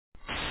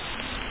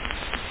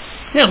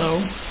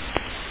Hello,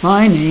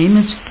 my name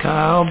is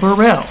Carl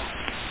Burell,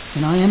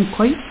 and I am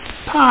quite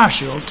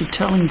partial to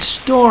telling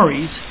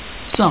stories,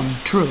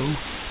 some true,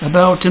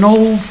 about an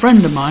old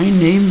friend of mine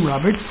named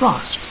Robert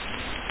Frost.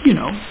 You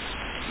know,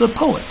 the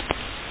poet.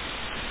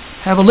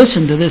 Have a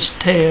listen to this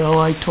tale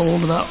I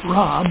told about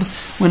Rob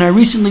when I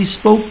recently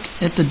spoke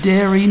at the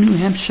Derry, New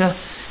Hampshire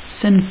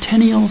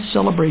Centennial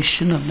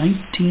Celebration of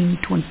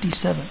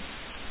 1927.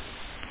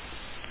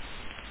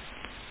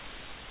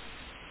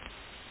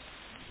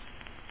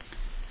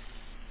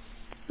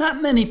 Not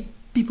many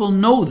people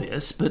know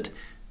this, but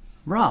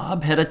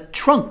Rob had a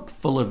trunk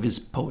full of his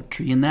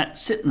poetry in that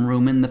sitting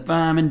room in the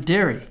farm in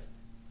Derry.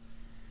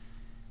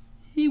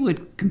 He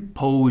would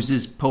compose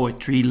his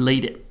poetry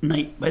late at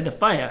night by the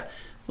fire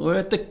or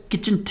at the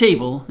kitchen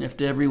table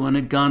after everyone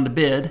had gone to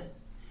bed.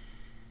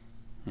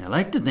 I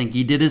like to think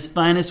he did his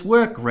finest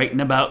work writing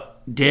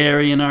about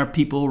Derry and our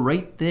people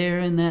right there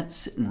in that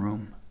sitting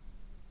room.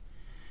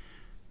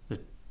 The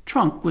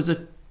trunk was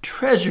a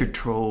treasure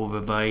trove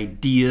of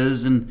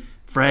ideas and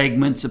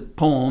fragments of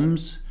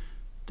poems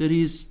that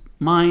he's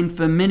mined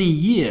for many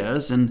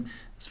years and,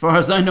 as far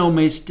as I know,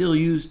 may still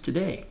use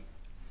today.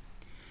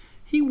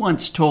 He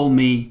once told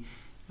me,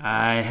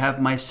 "I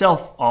have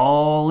myself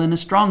all in a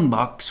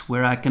strongbox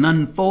where I can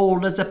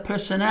unfold as a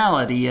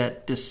personality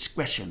at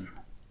discretion."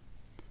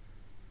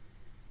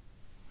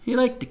 He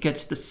liked to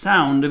catch the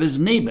sound of his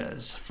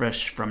neighbors,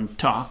 fresh from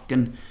talk,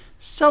 and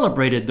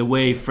celebrated the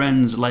way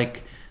friends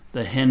like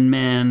the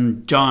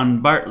henman John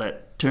Bartlett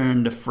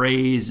turned a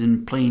phrase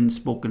in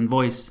plain-spoken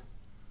voice.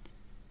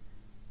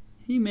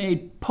 He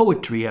made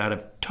poetry out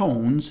of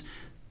tones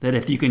that,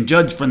 if you can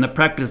judge from the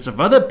practice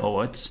of other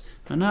poets,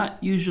 are not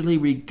usually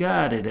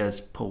regarded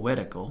as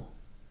poetical.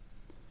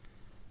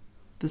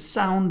 The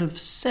sound of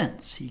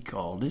sense, he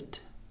called it.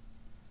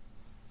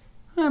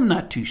 I'm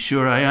not too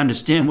sure I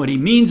understand what he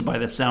means by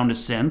the sound of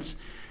sense,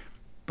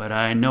 but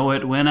I know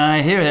it when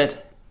I hear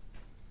it.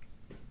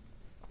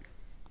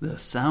 The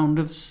sound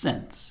of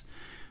sense,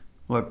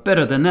 or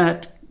better than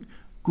that,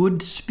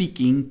 good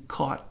speaking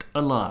caught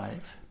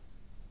alive.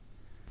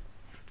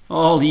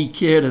 All he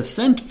cared a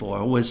cent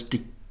for was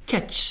to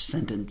catch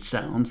sentence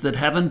sounds that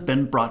haven't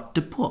been brought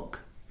to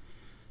book.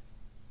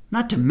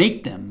 Not to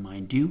make them,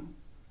 mind you,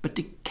 but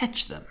to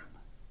catch them.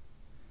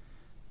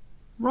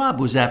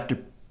 Rob was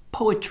after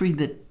poetry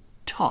that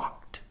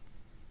talked.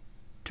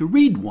 To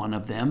read one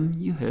of them,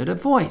 you heard a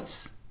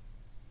voice.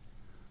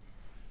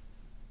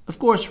 Of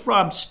course,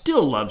 Rob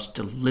still loves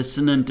to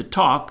listen and to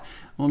talk,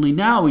 only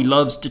now he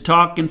loves to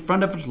talk in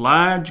front of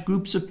large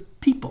groups of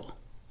people,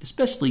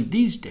 especially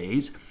these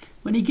days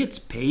when he gets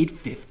paid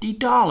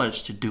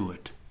 $50 to do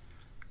it.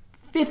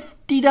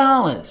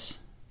 $50!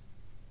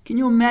 Can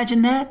you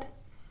imagine that?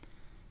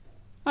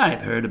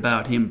 I've heard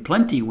about him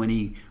plenty when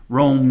he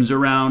roams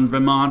around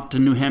Vermont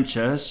and New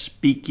Hampshire,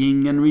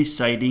 speaking and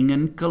reciting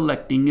and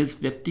collecting his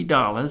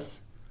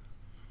 $50.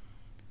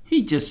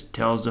 He just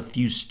tells a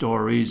few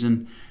stories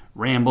and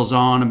rambles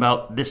on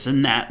about this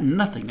and that and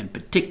nothing in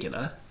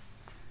particular,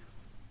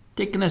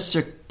 taking a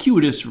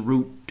circuitous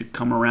route to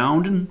come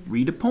around and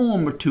read a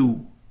poem or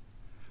two.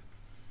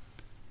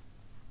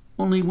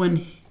 Only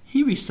when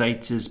he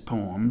recites his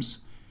poems,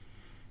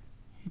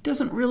 he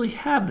doesn't really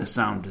have the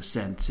sound of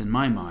sense in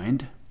my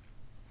mind.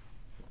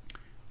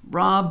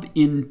 Rob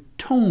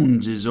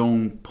intones his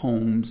own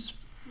poems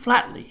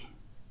flatly,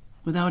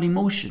 without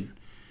emotion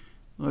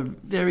or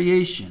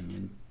variation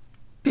in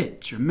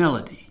pitch or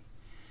melody.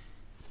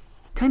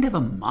 Kind of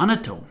a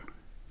monotone,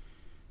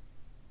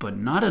 but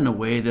not in a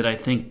way that I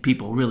think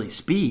people really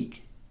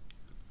speak.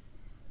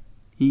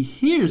 He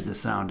hears the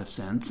sound of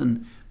sense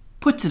and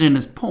puts it in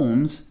his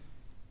poems,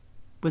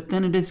 but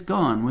then it is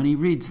gone when he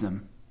reads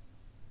them.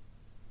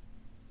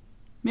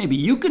 Maybe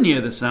you can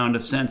hear the sound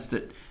of sense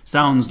that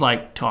sounds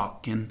like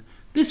talk in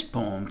this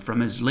poem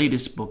from his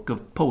latest book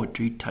of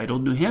poetry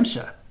titled New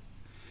Hampshire.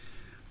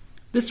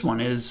 This one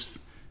is,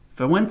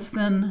 "For Whence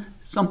Then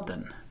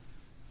Something."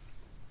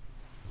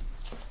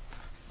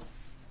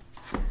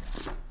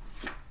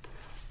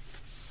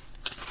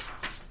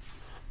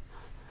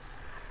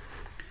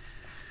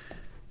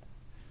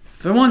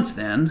 For once,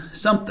 then,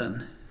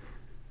 something.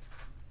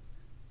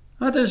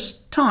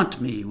 Others taunt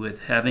me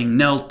with having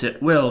knelt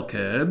at well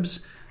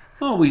curbs,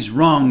 always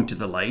wrong to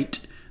the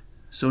light,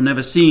 so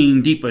never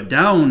seeing deeper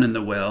down in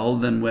the well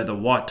than where the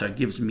water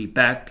gives me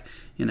back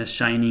in a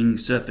shining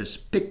surface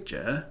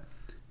picture,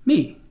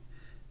 me,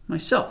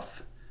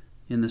 myself,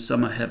 in the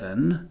summer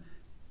heaven,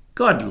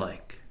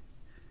 godlike,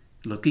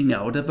 looking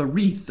out of a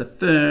wreath of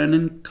fern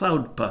and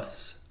cloud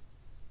puffs.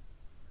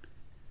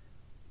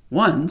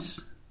 Once,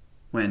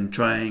 when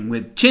trying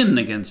with chin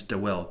against a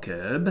well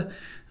curb,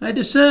 I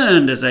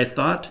discerned, as I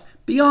thought,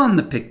 beyond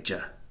the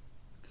picture,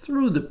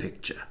 through the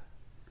picture,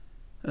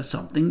 a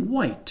something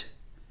white,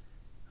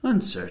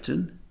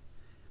 uncertain,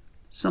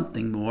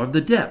 something more of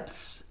the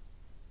depths.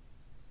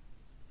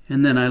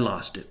 And then I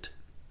lost it.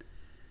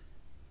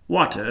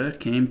 Water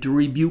came to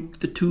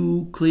rebuke the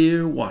too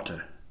clear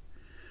water.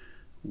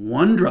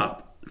 One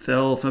drop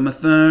fell from a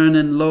fern,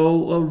 and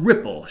lo, a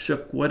ripple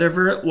shook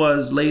whatever it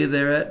was lay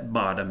there at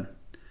bottom.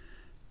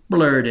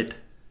 blurred it,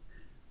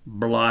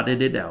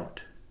 blotted it out.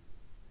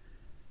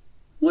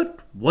 What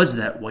was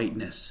that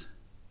whiteness?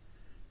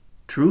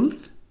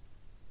 Truth?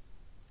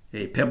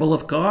 A pebble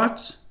of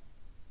quartz?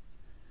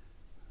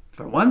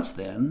 For once,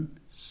 then,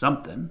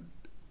 something.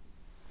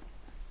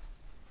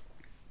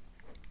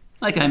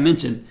 Like I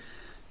mentioned,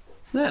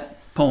 that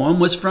poem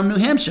was from New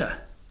Hampshire.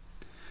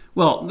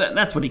 Well,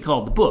 that's what he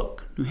called the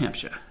book, New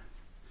Hampshire.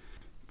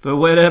 For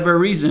whatever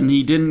reason,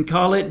 he didn't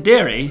call it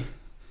Derry,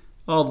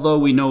 although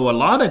we know a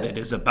lot of it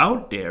is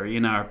about Derry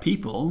and our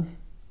people.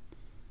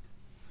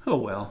 Oh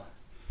well,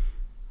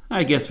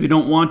 I guess we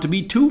don't want to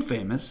be too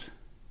famous.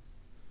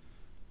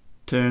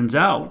 Turns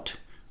out,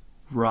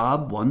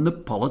 Rob won the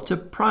Pulitzer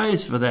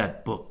Prize for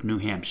that book, New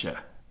Hampshire.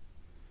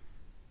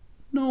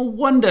 No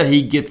wonder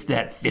he gets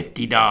that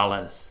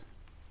 $50.